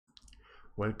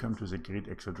Welcome to the Great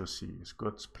Exodus series,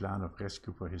 God's plan of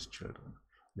rescue for His children.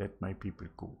 Let my people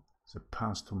go, the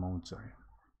path to Mount Zion.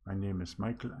 My name is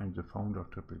Michael, I'm the founder of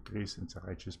Triple Grace and the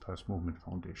Righteous Path Movement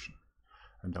Foundation.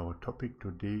 And our topic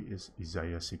today is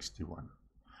Isaiah 61.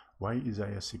 Why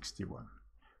Isaiah 61?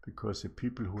 Because the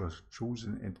people who are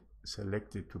chosen and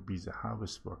selected to be the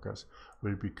harvest workers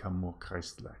will become more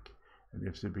Christ-like. And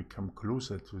if they become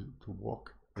closer to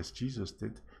walk as Jesus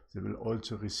did, they will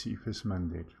also receive His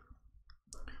mandate.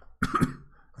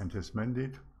 And His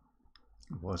mandate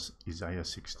was Isaiah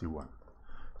 61.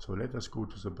 So let us go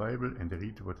to the Bible and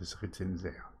read what is written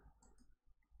there.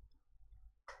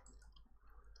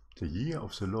 The year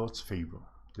of the Lord's favor.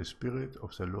 The Spirit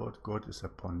of the Lord God is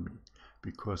upon me,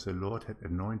 because the Lord had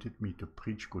anointed me to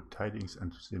preach good tidings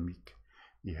unto the meek.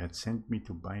 He had sent me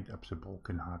to bind up the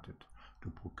brokenhearted, to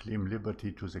proclaim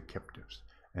liberty to the captives,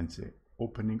 and the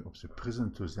opening of the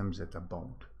prison to them that are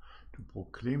bound, to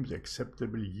proclaim the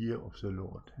acceptable year of the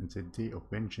Lord, and the day of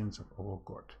vengeance of our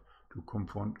God, to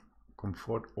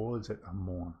comfort all that are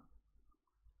mourn,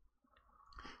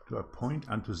 to appoint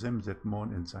unto them that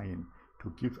mourn in Zion,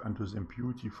 to give unto them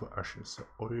beauty for ashes,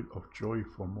 the oil of joy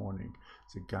for mourning,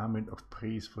 the garment of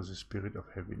praise for the spirit of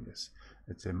heaviness,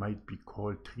 that they might be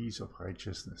called trees of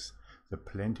righteousness, the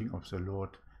planting of the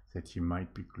Lord, that He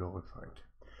might be glorified.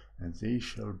 And they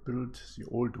shall build the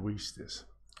old wastes,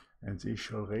 and they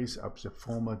shall raise up the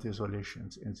former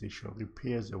desolations, and they shall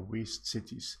repair the waste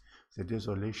cities, the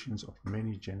desolations of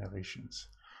many generations.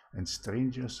 And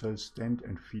strangers shall stand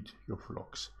and feed your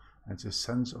flocks, and the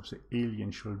sons of the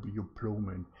alien shall be your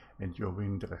plowmen and your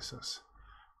vine-dressers.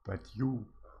 But you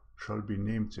shall be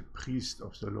named the priest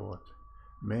of the Lord,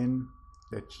 men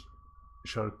that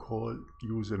shall call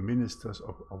you the ministers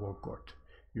of our God.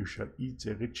 You shall eat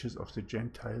the riches of the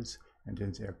Gentiles, and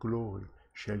in their glory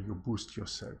shall you boast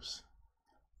yourselves.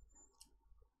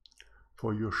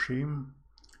 For your shame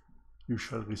you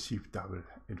shall receive double,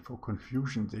 and for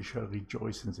confusion they shall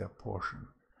rejoice in their portion.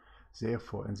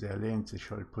 Therefore in their land they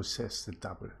shall possess the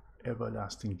double,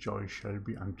 everlasting joy shall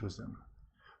be unto them.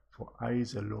 For I,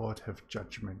 the Lord, have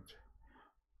judgment.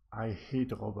 I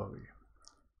hate robbery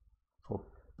for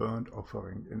burnt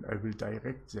offering, and I will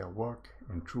direct their work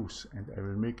in truth, and I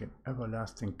will make an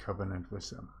everlasting covenant with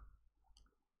them.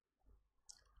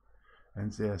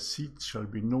 And their seed shall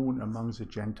be known among the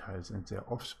Gentiles, and their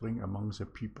offspring among the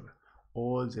people.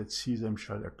 All that see them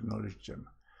shall acknowledge them,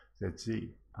 that they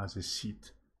are the seed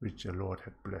which the Lord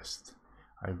hath blessed.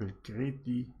 I will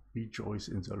greatly rejoice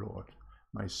in the Lord.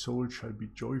 My soul shall be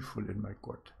joyful in my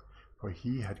God, for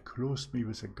He had clothed me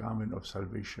with a garment of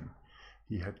salvation.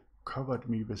 He had covered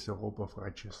me with the robe of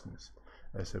righteousness,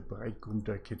 as a bridegroom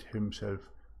decked himself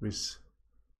with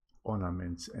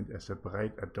ornaments, and as a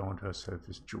bride adorned herself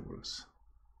with jewels.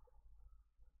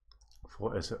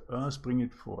 For as the earth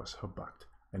bringeth forth her bud,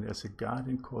 and as a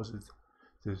garden causeth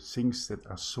the things that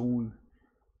are sown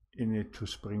in it to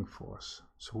spring forth,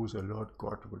 so the Lord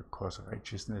God will cause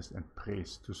righteousness and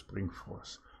praise to spring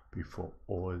forth before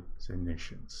all the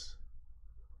nations.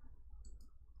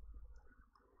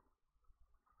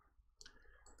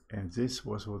 And this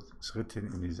was what's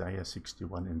written in Isaiah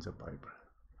 61 in the Bible.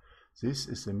 This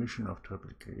is the mission of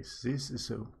Triple Grace. This is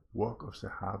the work of the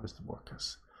harvest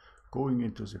workers, going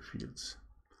into the fields,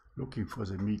 looking for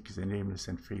the meek, the nameless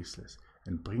and faceless,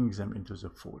 and bringing them into the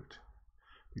fold.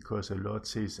 Because the Lord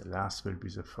says the last will be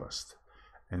the first.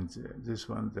 And this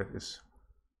one that is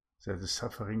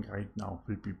suffering right now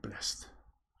will be blessed.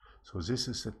 So this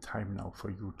is the time now for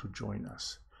you to join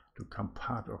us, to become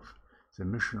part of the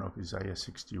mission of Isaiah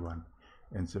 61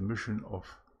 and the mission of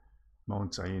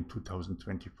Mount Zion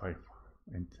 2025,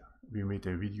 and we made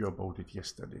a video about it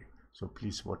yesterday, so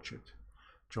please watch it.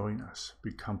 Join us,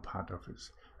 become part of it,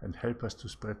 and help us to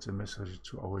spread the message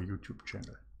to our YouTube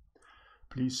channel.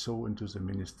 Please sow into the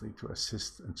ministry to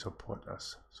assist and support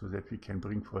us, so that we can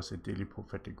bring forth a daily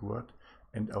prophetic word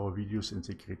and our videos in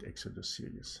the Great Exodus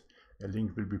series. A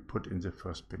link will be put in the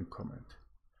first pinned comment.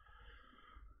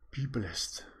 Be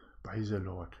blessed by the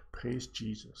Lord. Praise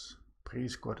Jesus.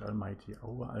 Praise God Almighty,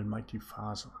 our Almighty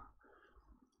Father.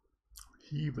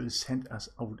 He will send us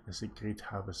out as a great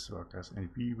harvest workers, and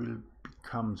we will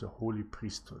become the holy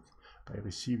priesthood by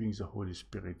receiving the Holy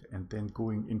Spirit and then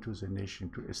going into the nation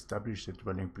to establish the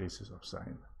dwelling places of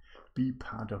Zion. Be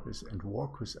part of us and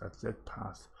walk with us that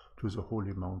path to the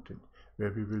holy mountain,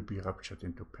 where we will be raptured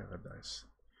into paradise.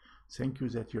 Thank you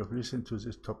that you have listened to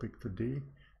this topic today,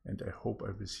 and I hope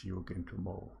I will see you again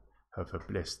tomorrow. Have a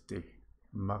blessed day.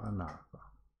 Maranatha.